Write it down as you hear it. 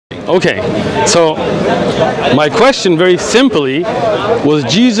Okay, so my question very simply, was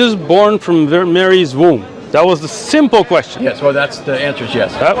Jesus born from Mary's womb? That was the simple question. Yes, well, that's the answer is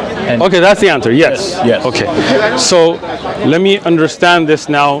yes. Okay, that's the answer, yes. Yes. Okay, so let me understand this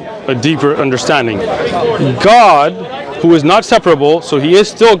now, a deeper understanding. God, who is not separable, so he is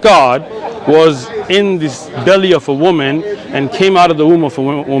still God, was in this belly of a woman and came out of the womb of a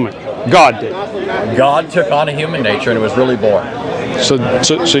woman. God did. God took on a human nature and was really born.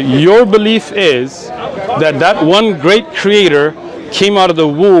 So your belief is that that one great creator came out of the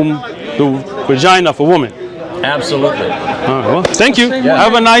womb, the vagina of a woman. Absolutely. Well, thank you. Yeah.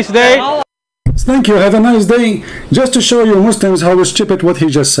 Have a nice day. Thank you. Have a nice day. Just to show you Muslims how stupid what he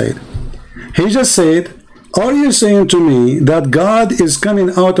just said. He just said, are you saying to me that God is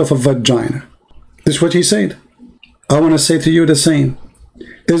coming out of a vagina? This is what he said. I want to say to you the same.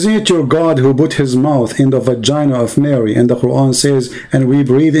 Isn't it your God who put his mouth in the vagina of Mary, and the Quran says, and we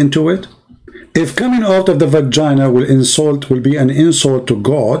breathe into it? If coming out of the vagina will be an insult to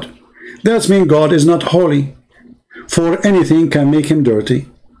God, that means God is not holy. For anything can make him dirty.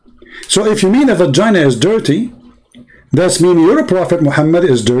 So if you mean a vagina is dirty, that means your Prophet Muhammad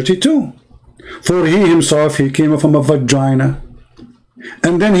is dirty too. For he himself, he came from a vagina.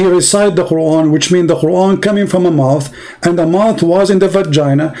 And then he recited the Quran, which means the Quran coming from a mouth, and the mouth was in the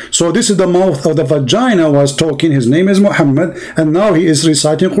vagina. So this is the mouth of the vagina was talking. His name is Muhammad, and now he is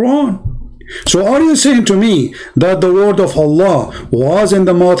reciting Quran. So are you saying to me that the word of Allah was in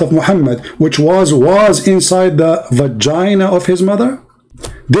the mouth of Muhammad, which was inside the vagina of his mother?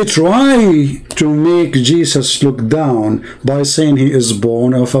 They try to make Jesus look down by saying he is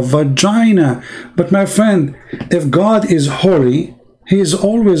born of a vagina. But my friend, if God is holy, he is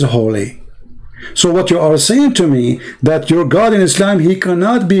always holy. So what you are saying to me, that your God in Islam, he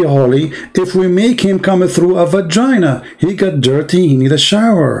cannot be holy if we make him come through a vagina. He got dirty, he need a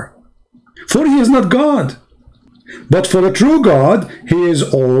shower. For he is not God. But for a true God, he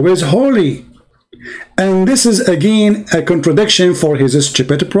is always holy. And this is again a contradiction for his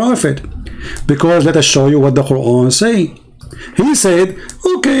stupid prophet. Because let us show you what the Quran say. He said,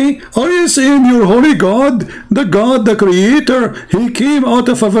 okay, are you saying your holy God, the creator, he came out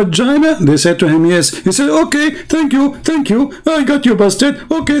of a vagina? They said to him, yes. He said, okay, thank you, I got you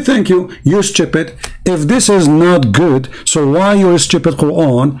busted. Okay, thank you. You stupid. If this is not good, so why your stupid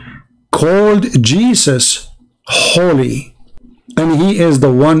Quran called Jesus holy? And he is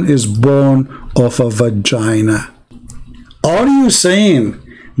the one is born of a vagina. Are you saying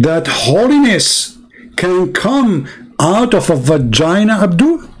that holiness can come out of a vagina,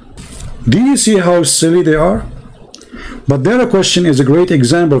 Abdul? Do you see how silly they are? But their question is a great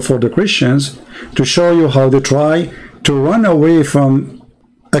example for the Christians to show you how they try to run away from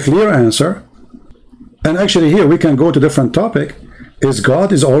a clear answer. And actually here we can go to a different topic. Is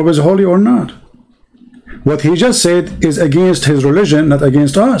God is always holy or not? What he just said is against his religion, not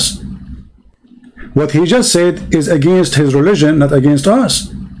against us. What he just said is against his religion, not against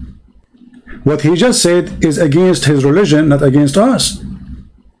us. What he just said is against his religion, not against us.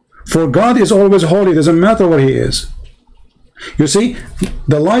 For God is always holy, doesn't matter where he is. You see,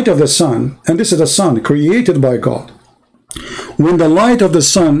 the light of the sun, and this is the sun created by God. When the light of the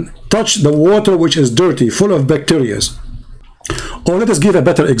sun touched the water which is dirty, full of bacteria. Or let us give a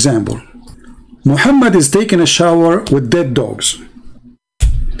better example. Muhammad is taking a shower with dead dogs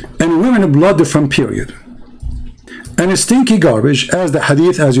and women blood from period. And stinky garbage, as the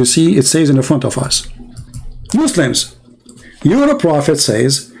hadith, as you see, it says in the front of us. Muslims, your prophet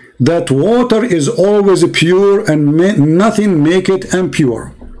says that water is always pure and nothing make it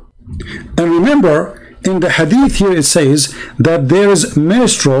impure. And remember, in the hadith here it says that there is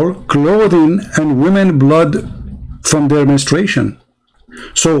menstrual clothing and women blood from their menstruation.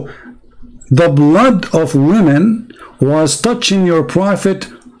 So the blood of women was touching your prophet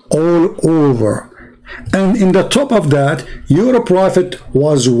all over. And in the top of that, your prophet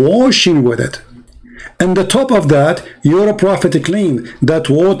was washing with it. And the top of that, your prophet claimed that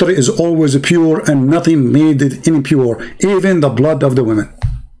water is always pure and nothing made it impure, even the blood of the women.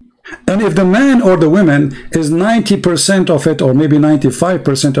 And if the man or the woman is 90% of it, or maybe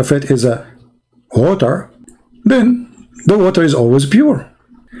 95% of it is a water, then the water is always pure.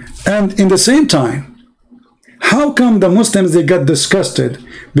 And in the same time, how come the Muslims, they got disgusted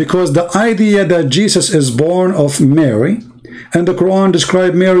because the idea that Jesus is born of Mary, and the Quran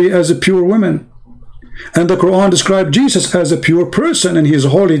described Mary as a pure woman, and the Quran described Jesus as a pure person, and he is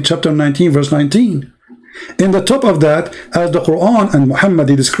holy, chapter 19 verse 19. In the top of that, as the Quran and Muhammad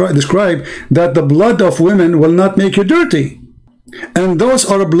describe that the blood of women will not make you dirty, and those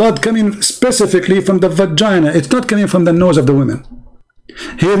are blood coming specifically from the vagina. It's not coming from the nose of the women.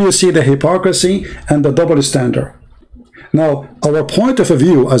 Here you see the hypocrisy and the double standard. Now, our point of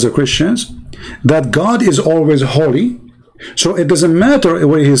view as a Christians, that God is always holy, so it doesn't matter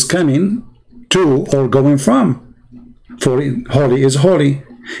where he's coming to or going from, for holy is holy.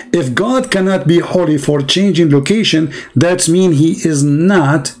 If God cannot be holy for changing location, that means he is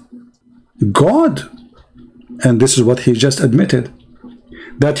not God. And this is what he just admitted,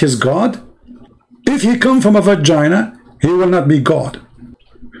 that his God, if he come from a vagina, he will not be God.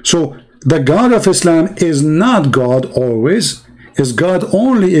 So the God of Islam is not God always, is God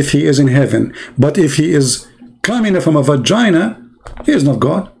only if he is in heaven. But if he is coming from a vagina, he is not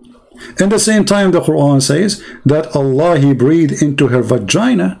God. At the same time, the Quran says that Allah, he breathed into her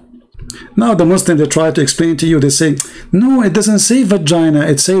vagina. Now the Muslims, they try to explain to you, they say, no, it doesn't say vagina,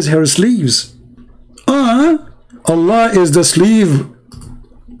 it says her sleeves. Allah is the sleeve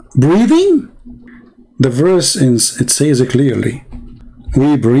breathing? The verse, it says it clearly,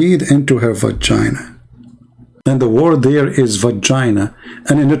 we breathe into her vagina. And the word there is vagina.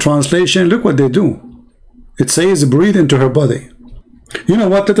 And in the translation, look what they do. It says breathe into her body. You know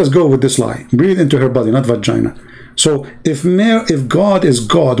what? Let us go with this lie. Breathe into her body, not vagina. So if God is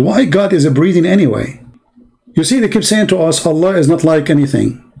God, why God is breathing anyway? You see, they keep saying to us, Allah is not like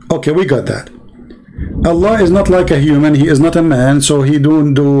anything. Okay, we got that. Allah is not like a human, he is not a man, so he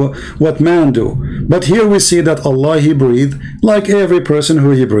don't do what man do. But here we see that Allah, he breathed like every person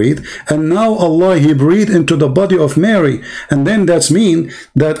who he breathed, and now Allah, he breathed into the body of Mary, and then that's mean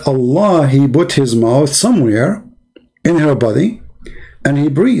that Allah, he put his mouth somewhere in her body and he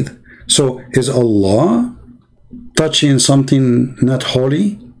breathed. So is Allah touching something not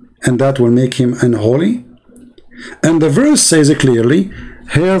holy, and that will make him unholy? And the verse says it clearly,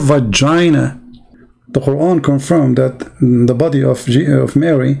 her vagina. The Quran confirmed that the body of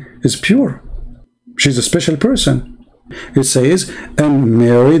Mary is pure. She's a special person. It says, and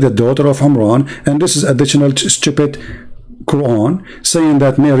Mary, the daughter of Imran, and this is additional stupid Quran, saying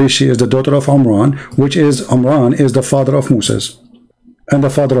that Mary, she is the daughter of Imran, which is, Imran is the father of Moses, and the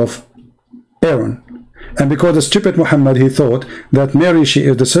father of Aaron. And because the stupid Muhammad, he thought that Mary, she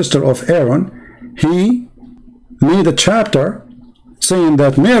is the sister of Aaron, he made a chapter saying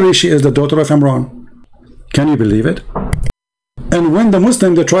that Mary, she is the daughter of Imran. Can you believe it? And when the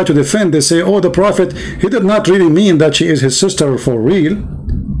Muslims, they try to defend, they say, oh, the Prophet, he did not really mean that she is his sister for real.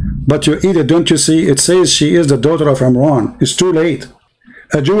 But you idiot, don't you see? It says she is the daughter of Imran. It's too late.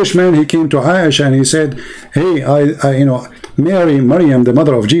 A Jewish man, he came to Aisha and he said, hey, you know, Maryam, the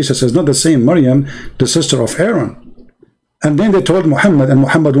mother of Jesus, is not the same Maryam, the sister of Aaron. And then they told Muhammad, and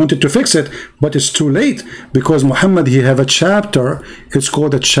Muhammad wanted to fix it, but it's too late, because Muhammad, he have a chapter, it's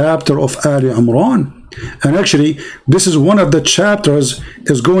called the chapter of Ali Imran. And actually, this is one of the chapters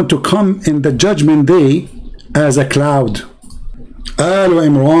is going to come in the judgment day as a cloud. Ali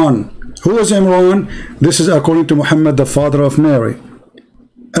Imran. Who is Imran? This is according to Muhammad, the father of Mary.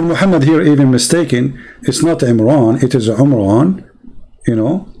 And Muhammad here even mistaken, it's not Imran, it is Umran, you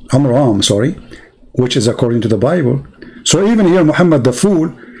know, Amram, sorry, which is according to the Bible. So even here, Muhammad the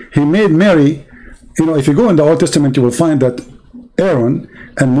fool, he made Mary, you know, if you go in the Old Testament, you will find that Aaron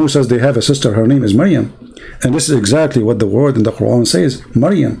and Moses, they have a sister, her name is Maryam. And this is exactly what the word in the Quran says,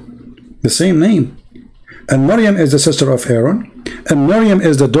 Maryam, the same name. And Maryam is the sister of Aaron, and Maryam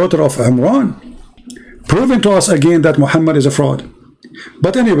is the daughter of Imran, proving to us again that Muhammad is a fraud.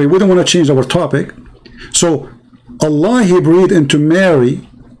 But anyway, we don't want to change our topic. So Allah, he breathed into Mary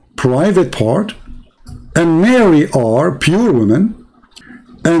private part, and Mary are pure women,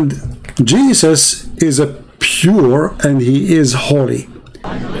 and Jesus is a pure and he is holy.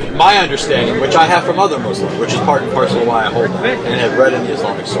 My understanding, which I have from other Muslims, which is part and parcel of why I hold it and have read in the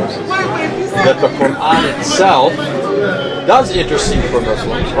Islamic sources, that the Quran itself does intercede for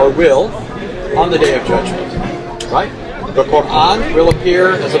Muslims, or will, on the Day of Judgment, right? The Quran will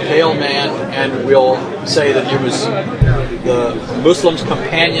appear as a pale man and will say that he was the Muslim's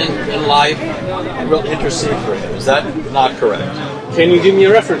companion in life and will intercede for him. Is that not correct? Can you give me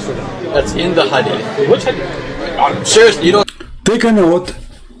a reference for that? That's in the hadith. Which hadith? Seriously, you don't... Take a note.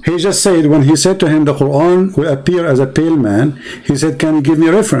 He just said, when he said to him the Quran will appear as a pale man, he said, can you give me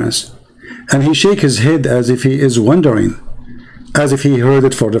a reference? And he shake his head as if he is wondering, as if he heard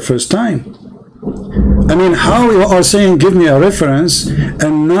it for the first time. I mean, how you are saying give me a reference,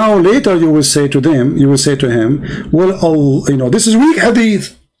 and now later you will say to them, you will say to him, well, you know, this is weak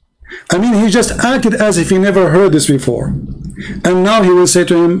hadith. I mean, he just acted as if he never heard this before, and now he will say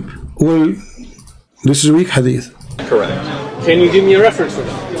to him, well, this is weak hadith. Correct. Can you give me a reference for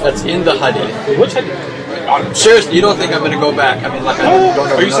that? That's in the hadith. Which hadith? Seriously, you don't think I'm going to go back? I mean, like, I don't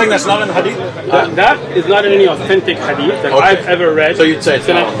know. Are you saying that's not in the hadith? That is not in any authentic hadith that I've ever read. So you'd say it's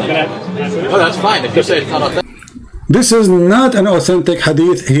not authentic? Oh, that's fine. If you say it's not authentic. This is not an authentic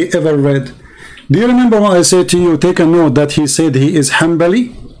hadith he ever read. Do you remember what I said to you? Take a note that he said he is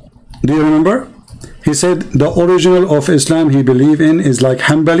Hanbali. Do you remember? He said the original of Islam he believed in is like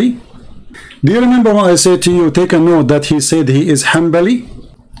Hanbali. Do you remember what I said to you? Take a note that he said he is Hanbali.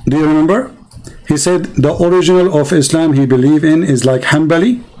 Do you remember? He said the original of Islam he believed in is like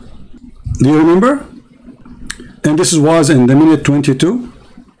Hanbali. Do you remember? And this was in the minute 22.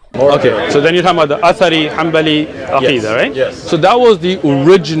 Okay, so then you're talking about the Athari Hanbali Aqidah, right? Yes. So that was the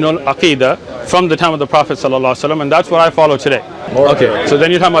original Aqidah from the time of the Prophet ﷺ, and that's what I follow today. Okay, so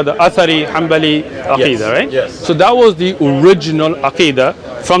then you're talking about the Athari Hanbali Aqidah, right? Yes. So that was the original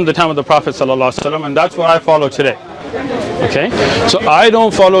Aqidah from the time of the Prophet ﷺ, and that's what I follow today. Okay, so I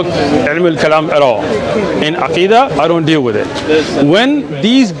don't follow Ilm al-Kalam at all. In Aqidah, I don't deal with it. When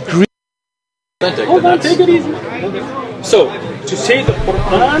these Greek... Hold on, take it easy. So, to say the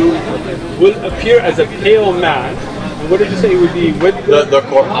Quran will appear as a pale man, and what did you say it would be with the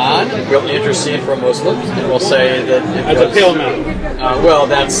Quran will intercede for Muslims and will say that it as was, a pale man? Well,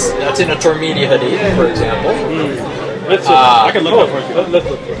 that's in a Tirmidhi hadith, for example. Let's I can look up for it. Let's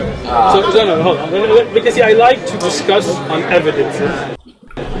look for it. No, hold on. Because see, I like to discuss on evidences.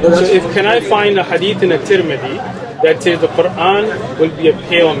 So can I find a hadith in a Tirmidhi that says the Quran will be a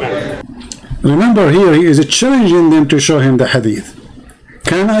pale man? Remember here, he is challenging them to show him the hadith.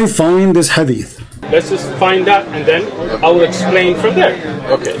 Can I find this hadith? Let's just find that and then I will explain from there.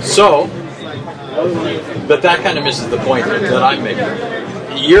 Okay, so, but that kind of misses the point that I'm making.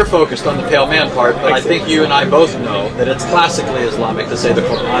 You're focused on the pale man part, but I think you and I both know that it's classically Islamic to say the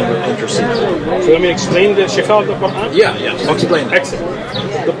Quran will intercede. So let me explain the shifa of the Quran? Yeah, explain that.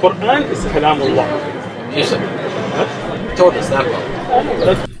 Excellent. The Quran is Kalamullah. You said, told us that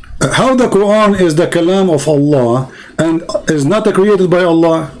well. How the Quran is the kalam of Allah and is not created by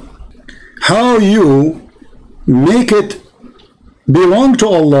Allah? How you make it belong to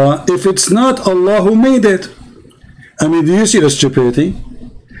Allah if it's not Allah who made it? I mean, do you see the stupidity?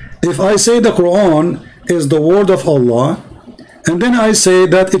 If I say the Quran is the word of Allah, and then I say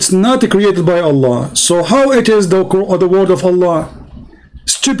that it's not created by Allah, so how it is the word of Allah?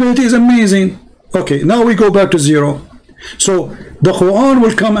 Stupidity is amazing. Okay, now we go back to zero. So the Quran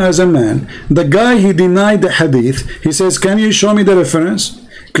will come as a man. The guy, he denied the hadith. He says, can you show me the reference?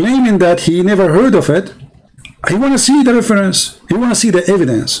 Claiming that he never heard of it. He want to see the reference. He want to see the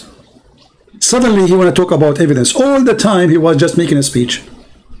evidence. Suddenly he want to talk about evidence. All the time he was just making a speech.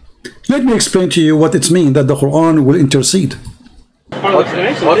 Let me explain to you what it means that the Quran will intercede. Okay.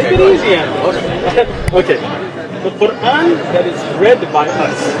 Okay. The Quran that is read by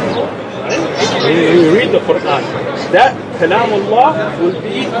us, when we read the Quran, that Kalamullah will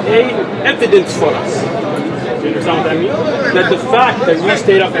be an evidence for us. You understand what I mean? That the fact that we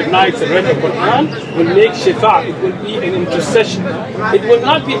stayed up at night and read the Quran will make shifa. It will be an intercession. It will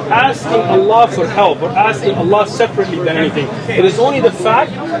not be asking Allah for help or asking Allah separately than anything. It is only the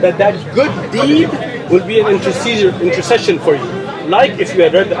fact that that good deed will be an intercession for you. Like if you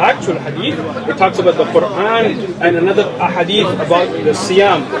had read the actual hadith, it talks about the Quran and another hadith about the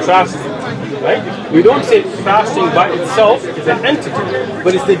siyam, the fasting. Right? We don't say fasting by itself is an entity,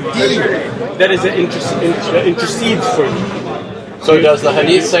 but it's the deed that is intercedes for you. So does the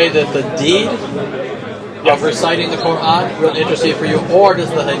hadith say that the deed of reciting the Quran will intercede for you, or does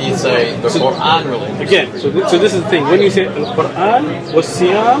the hadith say the Quran will intercede? Again, so this is the thing. When you say the Quran was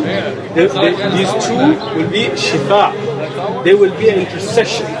siyam, these two will be shifa. They will be an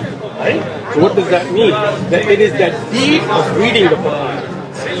intercession. Right? So what does that mean? That it is that deed of reading the Quran.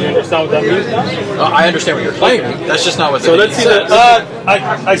 You understand what that means now? I understand what you're claiming. That's just not what. So let's see that.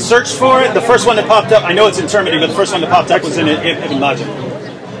 I searched for it. The first one that popped up, I know it's in Tirmidhi, but the first one that popped up was in Ibn Majah.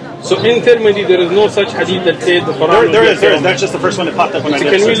 So in Tirmidhi, there is no such hadith that says the Quran. There is. That's just the first one that popped up when I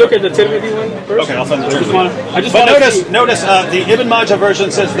did. Can we look at the Tirmidhi one first? Okay, I'll find the Tirmidhi. But notice the Ibn Majah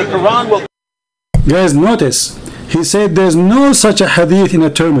version says the Quran will. Guys, notice he said there's no such a hadith in a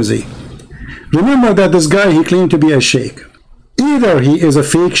Tirmidhi. Remember that this guy, he claimed to be a sheikh. Either he is a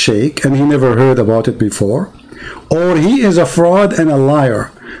fake sheikh and he never heard about it before, or he is a fraud and a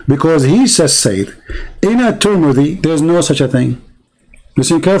liar, because he just said in a Tirmidhi there's no such a thing.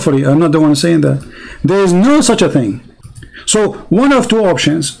 Listen carefully, I'm not the one saying that. There is no such a thing. So one of two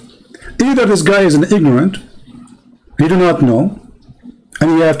options: either this guy is an ignorant, he do not know,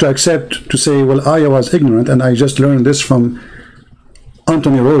 and you have to accept to say, well, I was ignorant and I just learned this from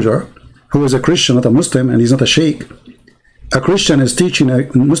Anthony Roger, who is a Christian, not a Muslim, and he's not a sheikh. A Christian is teaching a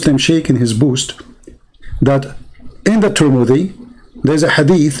Muslim sheikh in his boost. that in the Tirmidhi there's a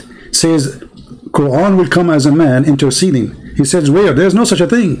hadith says Quran will come as a man interceding. He says where? There's no such a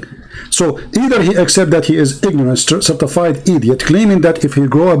thing. So either he accepts that he is ignorant, certified idiot, claiming that if he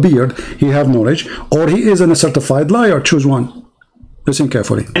grow a beard he have knowledge, or he is a certified liar. Choose one. Listen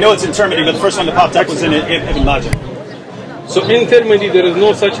carefully. I know it's in Tirmidhi, but the first one that popped up was in Ibn Majah. So in Tirmidhi there is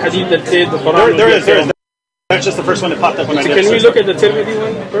no such hadith that says the Quran. There is. That's just the first one that popped up when I did. Can we look at the Tirmidhi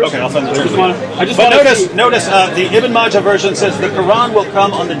one first? Okay, I'll find the Tirmidhi. But notice the Ibn Majah version says the Quran will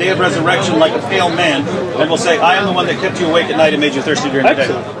come on the day of resurrection like a pale man, and will say, I am the one that kept you awake at night and made you thirsty during the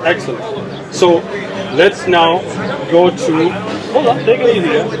day. Excellent. So let's now go to. Hold on, take it easy.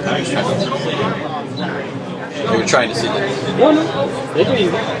 You're trying to see this. No, take it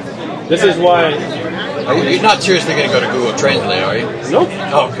easy. This is why. You're not seriously going to go to Google Translate, are you? Nope.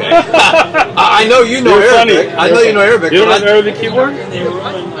 Okay. I know you know Arabic. I know you know Arabic. You don't have Arabic keyboard?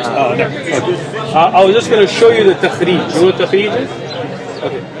 No. I was just going to show you the takhrij. You know what takhrij is?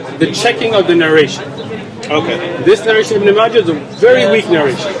 Okay. The checking of the narration. Okay. This narration of Ibn Majah is a very weak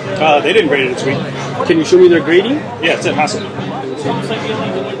narration. They didn't grade it this week. Can you show me their grading? Yeah, it's in Hassan.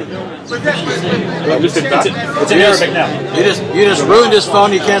 It's in Arabic now. You just ruined his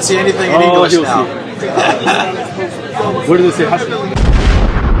phone. You can't see anything in English now. Where does it say Hassan?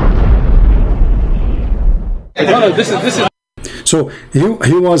 No, this is. So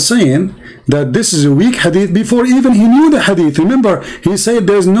he was saying that this is a weak hadith before even he knew the hadith. Remember, he said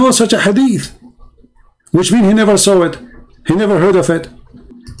there's no such a hadith, which means he never saw it, he never heard of it.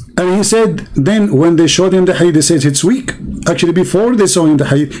 And he said then when they showed him the hadith, they said it's weak. Actually, before they saw him the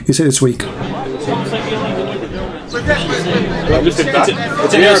hadith, he said it's weak. It's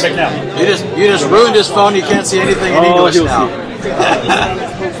in Arabic now. You just ruined his phone. You can't see anything in English now.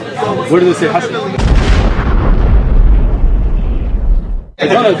 Where does it say Hassan?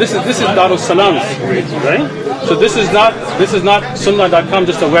 No, this is Dar es Salaam's grading, right? So this is not Sunnah.com,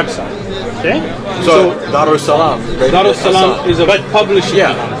 just a website. Okay? So Dar es Salaam. Dar es Salaam is a publishing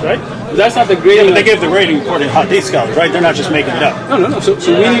house, right? That's not the grading. Yeah, but they gave the rating according to Hadith scholars, right? They're not just making it up. No. So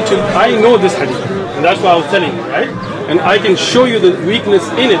we need to. I know this hadith, and that's why I was telling you, right? And I can show you the weakness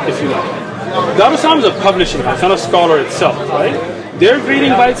in it if you like. Dar es Salaam is a publishing house, not a scholar itself, right? Their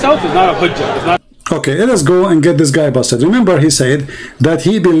grading by itself is not a hujjah. It's not. Okay, let us go and get this guy busted. Remember, he said that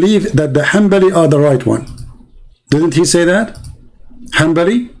he believed that the Hanbali are the right one. Didn't he say that?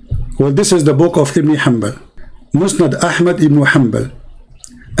 Hanbali? Well, this is the book of Ibn Hanbal, Musnad Ahmad ibn Hanbal.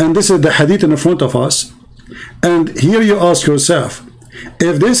 And this is the hadith in front of us. And here you ask yourself,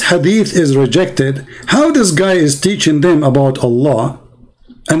 if this hadith is rejected, how this guy is teaching them about Allah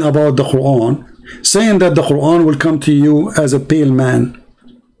and about the Quran, saying that the Quran will come to you as a pale man?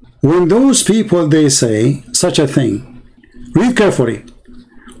 When those people, they say such a thing, read carefully.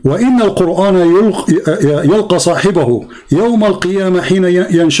 وإن القرآن يلقى صاحبه يوم القيامة حين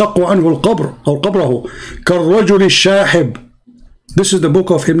ينشق عنه القبر أو قبره كالرجل الشاحب. This is the book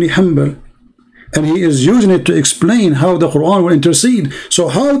of Ibn Hanbal, and he is using it to explain how the Quran will intercede. So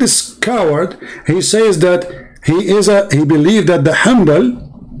how this coward, he says that he believed that the Hanbal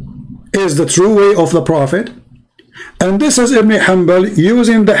is the true way of the Prophet, and this is Ibn Hanbal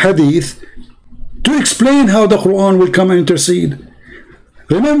using the hadith to explain how the Quran will come and intercede.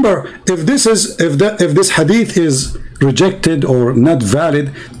 Remember, if this hadith is rejected or not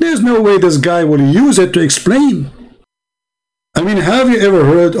valid, there's no way this guy will use it to explain. I mean, have you ever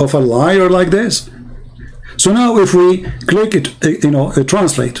heard of a liar like this? So now if we click it,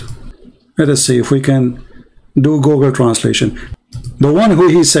 translate. Let us see if we can do Google translation. The one who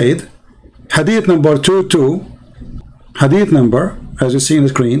he said, hadith number 22, hadith number, as you see on the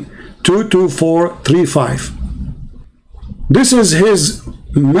screen, 22435. This is his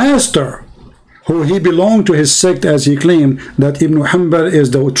master, who he belonged to his sect, as he claimed that Ibn Hanbal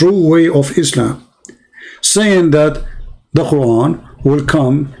is the true way of Islam, saying that the Quran will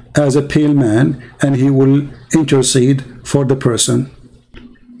come as a pale man and he will intercede for the person.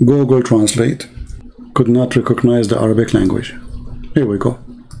 Google Translate could not recognize the Arabic language. Here we go.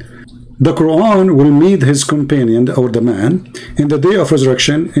 The Quran will meet his companion, or the man, in the day of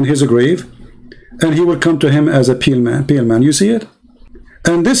resurrection in his grave, and he will come to him as a pale man. Pale man, you see it?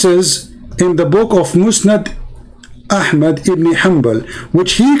 And this is in the book of Musnad Ahmad ibn Hanbal,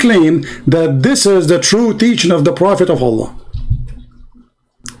 which he claimed that this is the true teaching of the Prophet of Allah.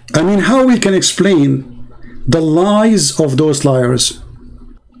 I mean, how we can explain the lies of those liars?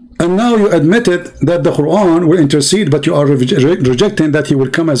 And now you admitted that the Quran will intercede, but you are rejecting that he will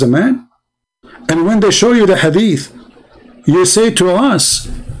come as a man? And when they show you the hadith, you say to us,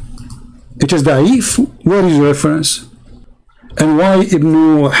 it is da'if. Where is your reference? And why Ibn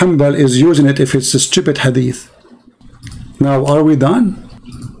Hanbal is using it if it's a stupid hadith? Now, are we done?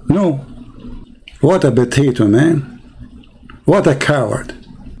 No. What a potato, man. What a coward.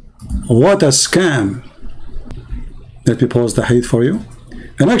 What a scam. Let me pause the hadith for you.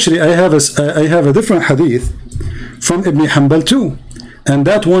 And actually, I have a different hadith from Ibn Hanbal too. And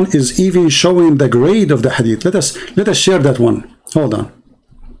that one is even showing the grade of the hadith. Let us share that one. Hold on.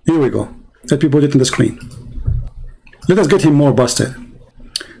 Here we go. Let me put it on the screen. Let us get him more busted.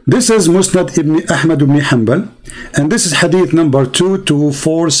 This is Musnad ibn Ahmad ibn Hanbal, and this is hadith number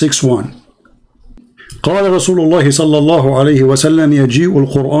 22461. قال رسول الله صلى الله عليه وسلم يجيء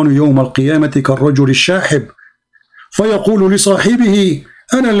القرآن يوم القيامة كالرجل الشاحب فيقول لصاحبه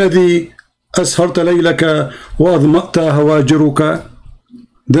أنا الذي أسهرت ليلك وأظمأت هواجرك.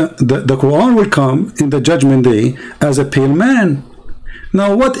 The Quran will come in the judgment day as a pale man.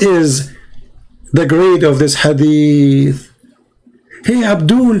 Now what is the grade of this hadith? Hey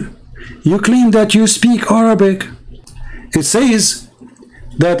Abdul, you claim that you speak Arabic. It says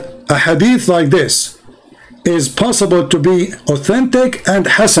that a hadith like this is possible to be authentic and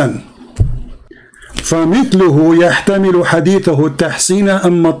hasan. فَمِثْلُهُ يَحْتَمِلُ حَدِيثَهُ التَّحْسِينَ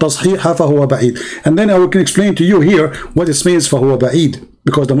أَمَّا التَّصْحِيحَ فَهُوَ بَعِيدٌ. And then I can explain to you here what it means فَهُوَ بَعِيدٌ,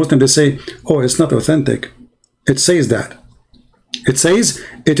 because the Muslims, they say, oh, it's not authentic. It says that. It says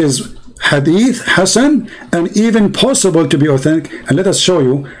it is hadith hasan and even possible to be authentic. And let us show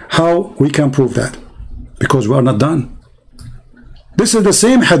you how we can prove that, because we are not done. This is the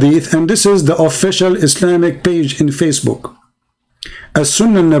same hadith, and this is the official Islamic page in Facebook.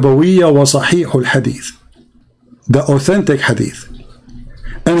 As-Sunnah al-Nabawiyya wa Sahih al-Hadith, the authentic hadith.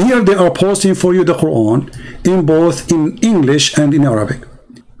 And here they are posting for you the Quran in both in English and in Arabic.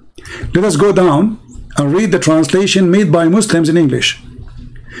 Let us go down and read the translation made by Muslims in English.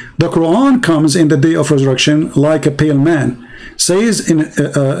 The Quran comes in the day of resurrection like a pale man, says to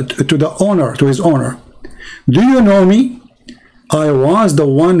the owner, to his owner, do you know me? I was the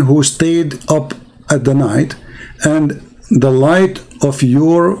one who stayed up at the night and the light of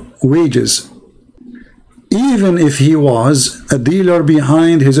your wages, even if he was a dealer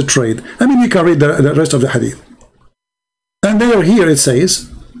behind his trade. I mean, you can read the rest of the hadith. And there here it says,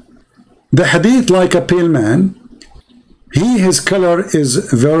 the hadith like a pale man, his color is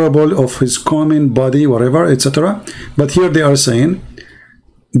variable of his common body, whatever, etc. But here they are saying,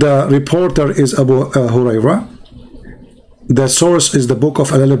 the reporter is Abu Hurairah, the source is the book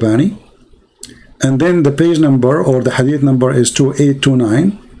of Al-Albani, and then the page number or the hadith number is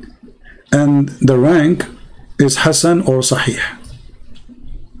 2829, and the rank is Hasan or Sahih.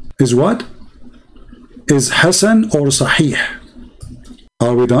 Is what? Is Hasan or Sahih.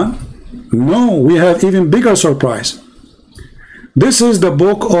 Are we done? No, we have even bigger surprise. This is the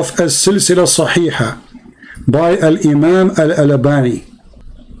book of As-Silsila Sahiha by Al-Imam Al-Albani.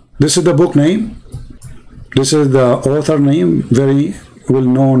 This is the book name. This is the author name, very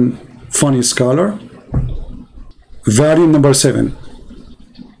well-known funny scholar. Volume number 7.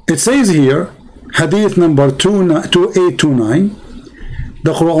 It says here, hadith number 2829,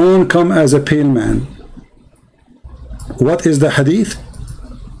 the Quran come as a pale man. What is the hadith?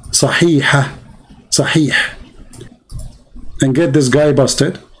 Sahihah. Sahih. And get this guy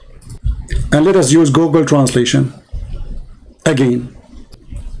busted. And let us use Google translation again.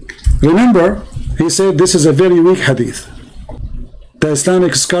 Remember, he said this is a very weak hadith. The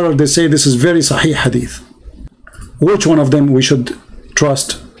Islamic scholar, they say this is very Sahih hadith. Which one of them we should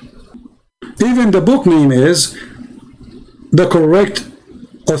trust? Even the book name is the correct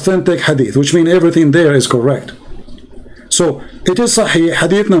authentic hadith, which means everything there is correct. So it is Sahih,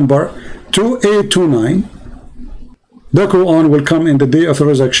 hadith number 2829. The Quran will come in the day of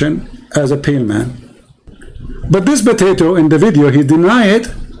resurrection as a pale man. But this potato in the video, he denied it,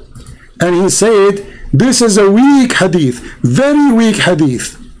 and he said this is a weak hadith, very weak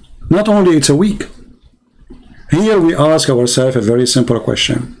hadith. Not only it's a weak. Here we ask ourselves a very simple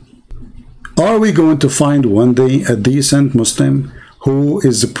question. Are we going to find one day a decent Muslim who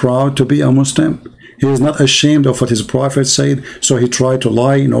is proud to be a Muslim? He is not ashamed of what his prophet said, so he tried to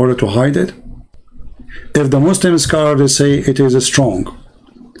lie in order to hide it? If the Muslim scholars say it is strong,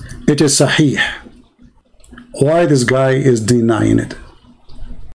 it is Sahih, why this guy is denying it?